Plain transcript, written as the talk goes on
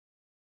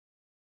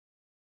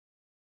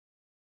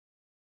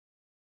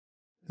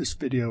This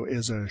video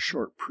is a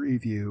short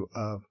preview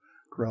of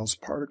Corel's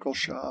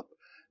ParticleShop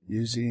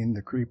using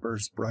the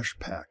Creepers brush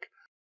pack.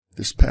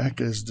 This pack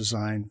is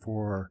designed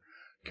for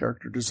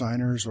character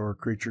designers or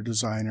creature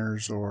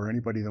designers or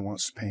anybody that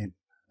wants to paint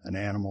an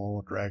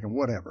animal, a dragon,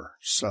 whatever.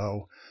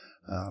 So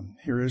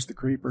here is the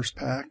Creepers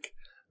pack.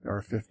 There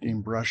are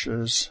 15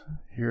 brushes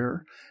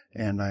here,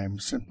 and I'm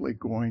simply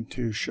going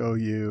to show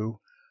you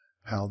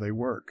how they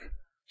work.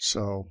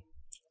 So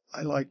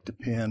I like to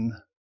pin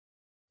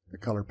the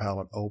color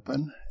palette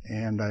open,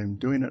 and I'm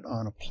doing it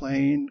on a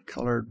plain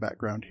colored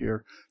background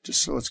here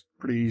just so it's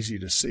pretty easy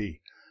to see.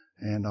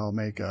 And I'll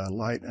make a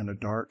light and a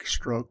dark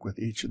stroke with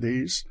each of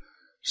these.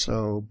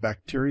 So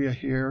bacteria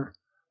here,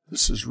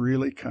 this is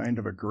really kind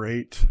of a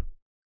great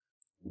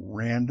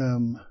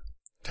random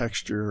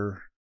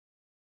texture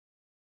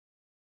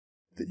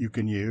that you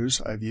can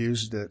use. I've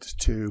used it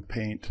to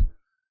paint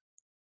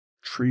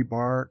tree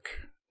bark,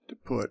 to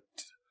put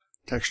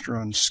texture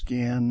on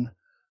skin,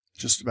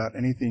 just about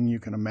anything you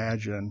can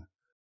imagine.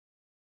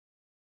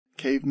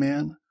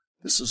 Caveman,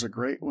 this is a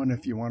great one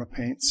if you want to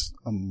paint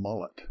a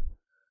mullet.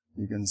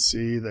 You can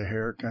see the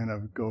hair kind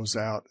of goes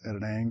out at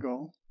an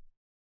angle.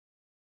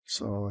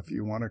 So if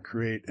you want to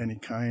create any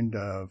kind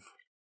of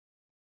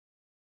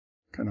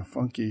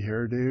funky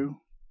hairdo,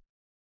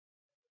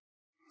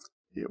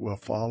 it will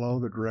follow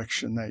the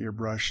direction that your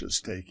brush is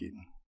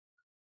taking.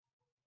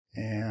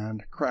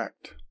 And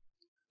cracked.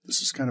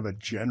 This is kind of a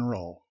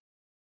general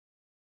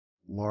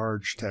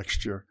large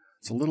texture.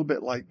 It's a little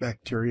bit like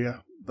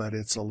bacteria, but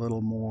it's a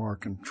little more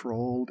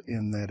controlled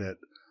in that it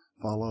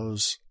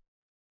follows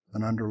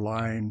an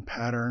underlying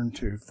pattern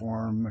to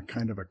form a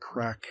kind of a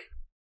crack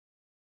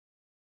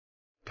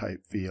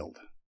type field.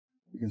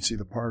 You can see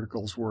the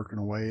particles working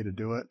away to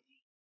do it.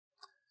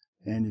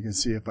 And you can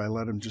see if I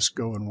let them just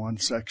go in one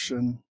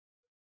section,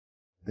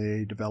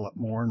 they develop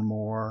more and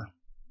more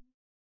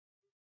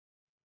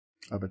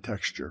of a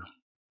texture.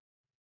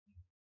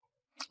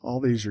 All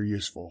these are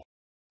useful.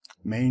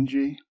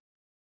 Mangy,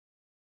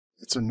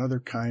 it's another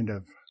kind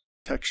of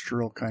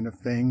textural kind of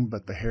thing,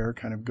 but the hair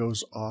kind of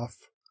goes off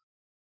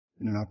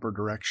in an upper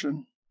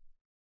direction.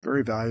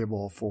 Very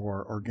valuable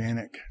for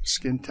organic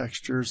skin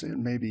textures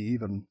and maybe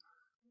even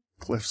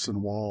cliffs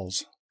and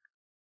walls.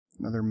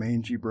 Another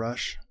mangy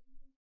brush.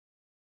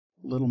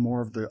 A little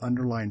more of the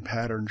underlying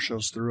pattern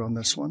shows through on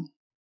this one.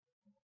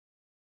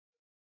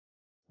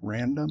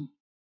 Random,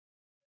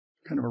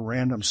 kind of a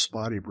random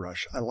spotty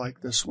brush. I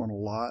like this one a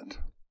lot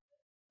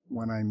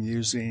when I'm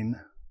using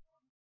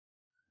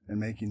and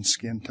making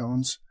skin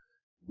tones.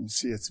 You can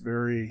see it's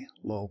very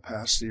low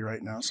opacity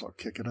right now, so I'll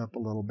kick it up a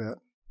little bit.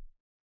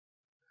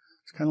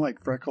 It's kind of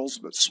like freckles,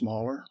 but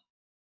smaller.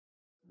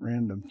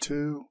 Random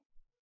 2.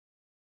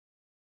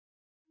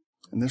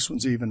 And this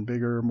one's even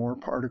bigger, more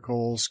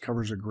particles,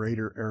 covers a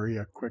greater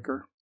area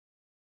quicker.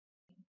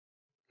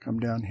 Come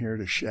down here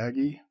to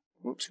Shaggy.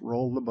 Whoops,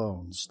 Roll the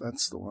Bones.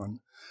 That's the one.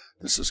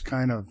 This is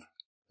kind of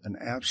an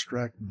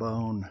abstract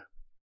bone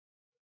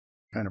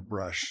kind of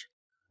brush.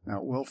 Now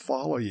it will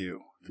follow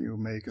you. If you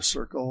make a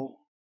circle,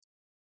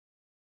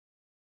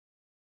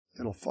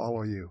 it'll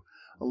follow you.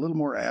 A little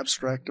more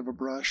abstract of a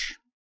brush,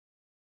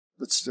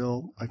 but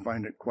still I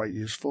find it quite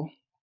useful.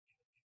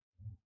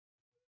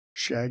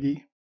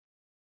 Shaggy,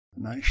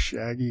 a nice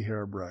shaggy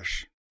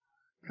hairbrush.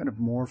 Kind of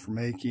more for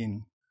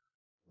making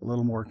a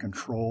little more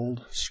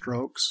controlled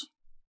strokes.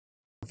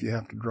 If you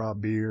have to draw a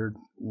beard,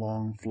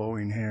 long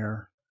flowing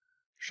hair,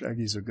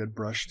 Shaggy's a good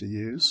brush to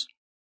use.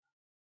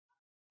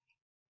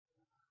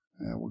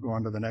 And we'll go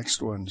on to the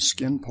next one,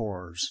 Skin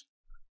Pores.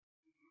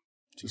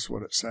 Just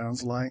what it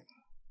sounds like.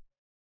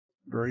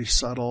 Very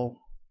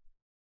subtle,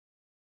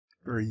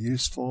 very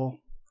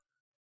useful.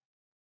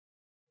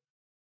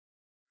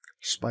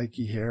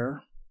 Spiky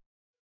hair.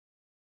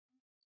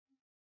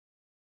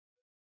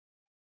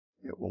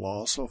 It will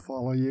also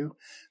follow you.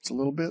 It's a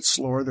little bit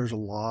slower. There's a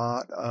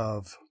lot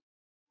of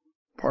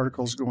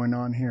particles going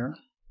on here.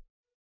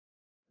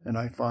 And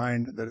I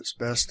find that it's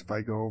best if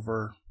I go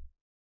over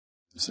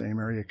the same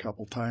area a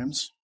couple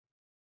times.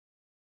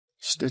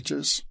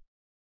 Stitches,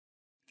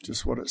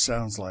 just what it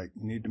sounds like.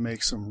 You need to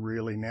make some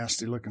really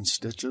nasty looking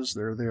stitches.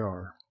 There they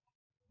are.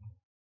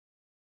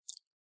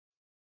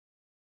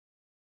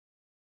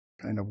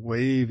 Kind of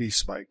wavy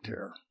spiked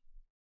hair.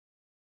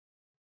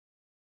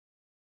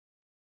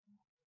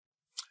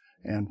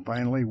 And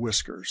finally,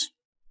 whiskers.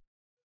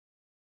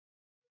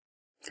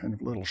 Kind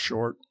of little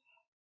short,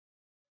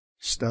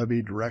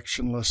 stubby,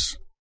 directionless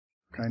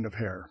kind of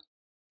hair.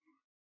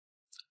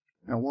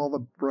 Now, while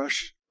the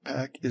brush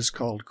pack is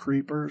called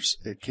Creepers,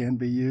 it can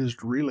be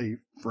used really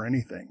for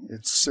anything.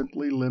 It's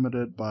simply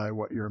limited by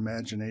what your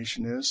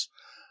imagination is.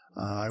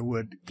 I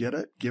would get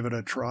it, give it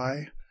a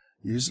try,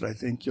 use it. I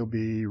think you'll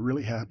be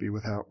really happy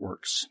with how it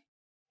works.